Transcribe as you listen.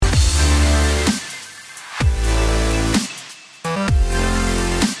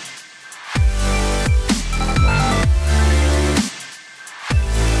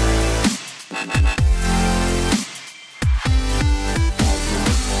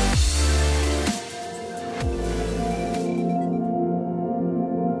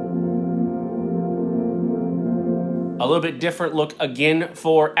A little bit different look again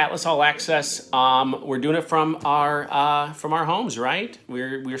for Atlas All Access. We're doing it from our homes, right?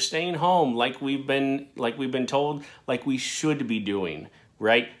 We're staying home like we've been told, like we should be doing,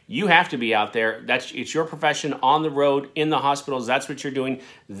 right? You have to be out there. It's your profession, on the road, in the hospitals. That's what you're doing.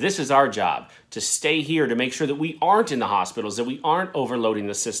 This is our job, to stay here, to make sure that we aren't in the hospitals, that we aren't overloading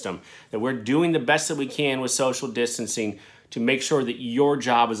the system, that we're doing the best that we can with social distancing to make sure that your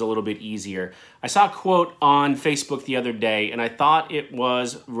job is a little bit easier. I saw a quote on Facebook the other day, and I thought it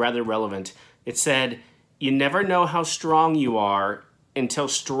was rather relevant. It said, "You never know how strong you are until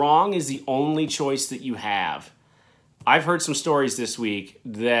strong is the only choice that you have." I've heard some stories this week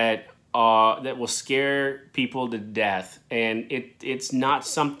that will scare people to death, and it's not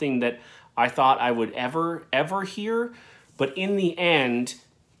something that I thought I would ever hear. But in the end,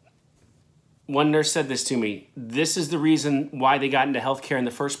 one nurse said this to me: this is the reason why they got into healthcare in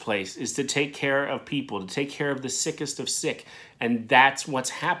the first place, is to take care of people, to take care of the sickest of sick. And that's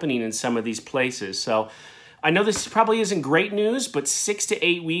what's happening in some of these places. So I know this probably isn't great news, but 6 to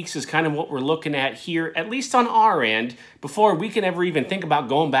 8 weeks is kind of what we're looking at here, at least on our end, before we can ever even think about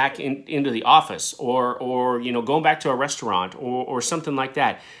going back into the office or going back to a restaurant or something like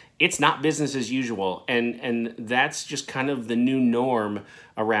that. It's not business as usual, and that's just kind of the new norm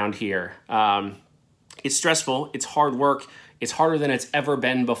around here. It's stressful. It's hard work. It's harder than it's ever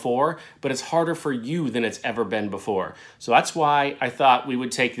been before, but it's harder for you than it's ever been before. So that's why I thought we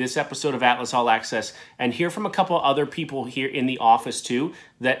would take this episode of Atlas All Access and hear from a couple other people here in the office too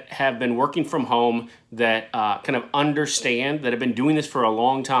that have been working from home, that kind of understand, that have been doing this for a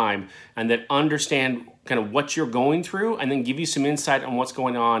long time, and that understand kind of what you're going through, and then give you some insight on what's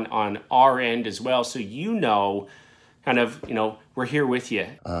going on our end as well, so we're here with you.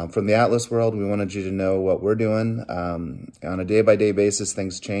 From the Atlas world, we wanted you to know what we're doing. On a day-by-day basis,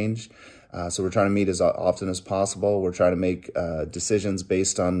 things change. So we're trying to meet as often as possible. We're trying to make decisions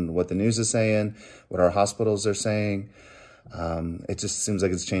based on what the news is saying, what our hospitals are saying. It just seems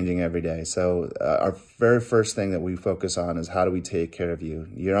like it's changing every day. So our very first thing that we focus on is, how do we take care of you?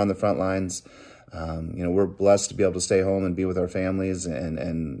 You're on the front lines. We're blessed to be able to stay home and be with our families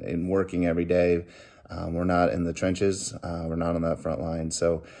and working every day. We're not in the trenches. We're not on that front line.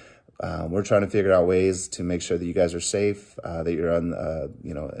 So we're trying to figure out ways to make sure that you guys are safe, that you're on,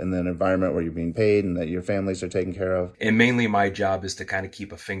 in an environment where you're being paid and that your families are taken care of. And mainly my job is to kind of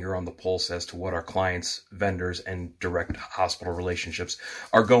keep a finger on the pulse as to what our clients, vendors, and direct hospital relationships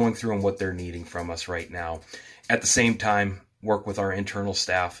are going through and what they're needing from us right now. At the same time, work with our internal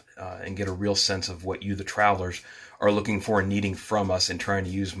staff and get a real sense of what you, the travelers, are looking for and needing from us, and trying to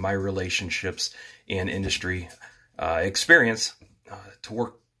use my relationships and industry experience to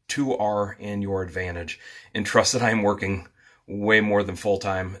work to our and your advantage. And trust that I'm working way more than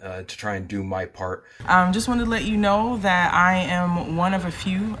full-time to try and do my part. Just wanted to let you know that I am one of a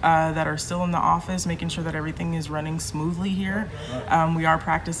few that are still in the office, making sure that everything is running smoothly here. We are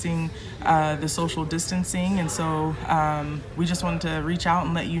practicing the social distancing, and so we just wanted to reach out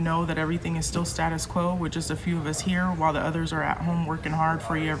and let you know that everything is still status quo with just a few of us here, while the others are at home working hard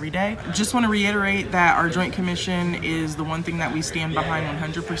for you every day. Just want to reiterate that our Joint Commission is the one thing that we stand behind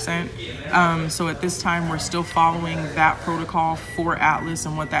 100%. So at this time, we're still following that protocol for Atlas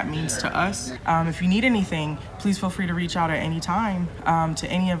and what that means to us. If you need anything, please feel free to reach out at any time to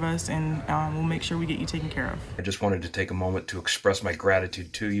any of us, and we'll make sure we get you taken care of. I just wanted to take a moment to express my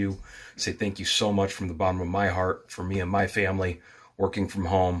gratitude to you, say thank you so much from the bottom of my heart for me and my family working from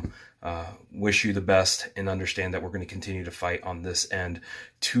home. Wish you the best, and understand that we're going to continue to fight on this end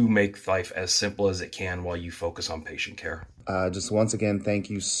to make life as simple as it can while you focus on patient care. Just once again, thank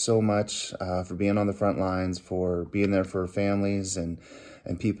you so much for being on the front lines, for being there for families and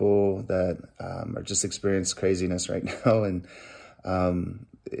people that are just experiencing craziness right now. And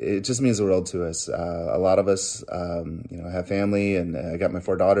it just means the world to us. A lot of us, have family, and I got my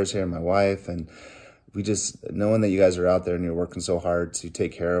 4 daughters here and my wife, and we just, knowing that you guys are out there and you're working so hard to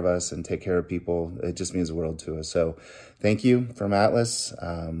take care of us and take care of people, it just means the world to us. So thank you from Atlas.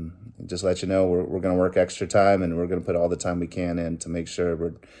 Just let you know, we're going to work extra time, and we're going to put all the time we can in to make sure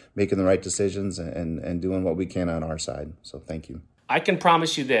we're making the right decisions and doing what we can on our side. So thank you. I can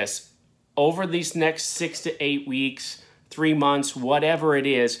promise you this: over these next 6 to 8 weeks, 3 months, whatever it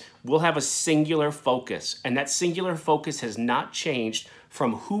is, we'll have a singular focus. And that singular focus has not changed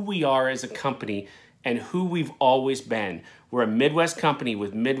from who we are as a company and who we've always been. We're a Midwest company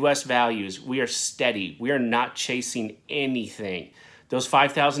with Midwest values. We are steady. We are not chasing anything. Those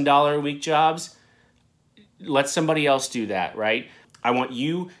 $5,000 a week jobs, let somebody else do that, right? I want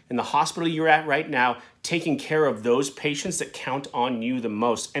you in the hospital you're at right now taking care of those patients that count on you the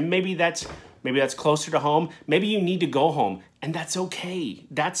most. And maybe that's Maybe that's closer to home. Maybe you need to go home, and that's okay.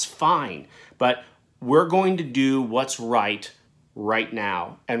 That's fine. But we're going to do what's right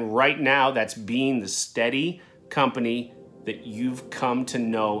now. And right now, that's being the steady company that you've come to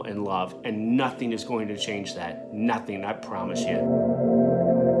know and love. And nothing is going to change that. Nothing, I promise you.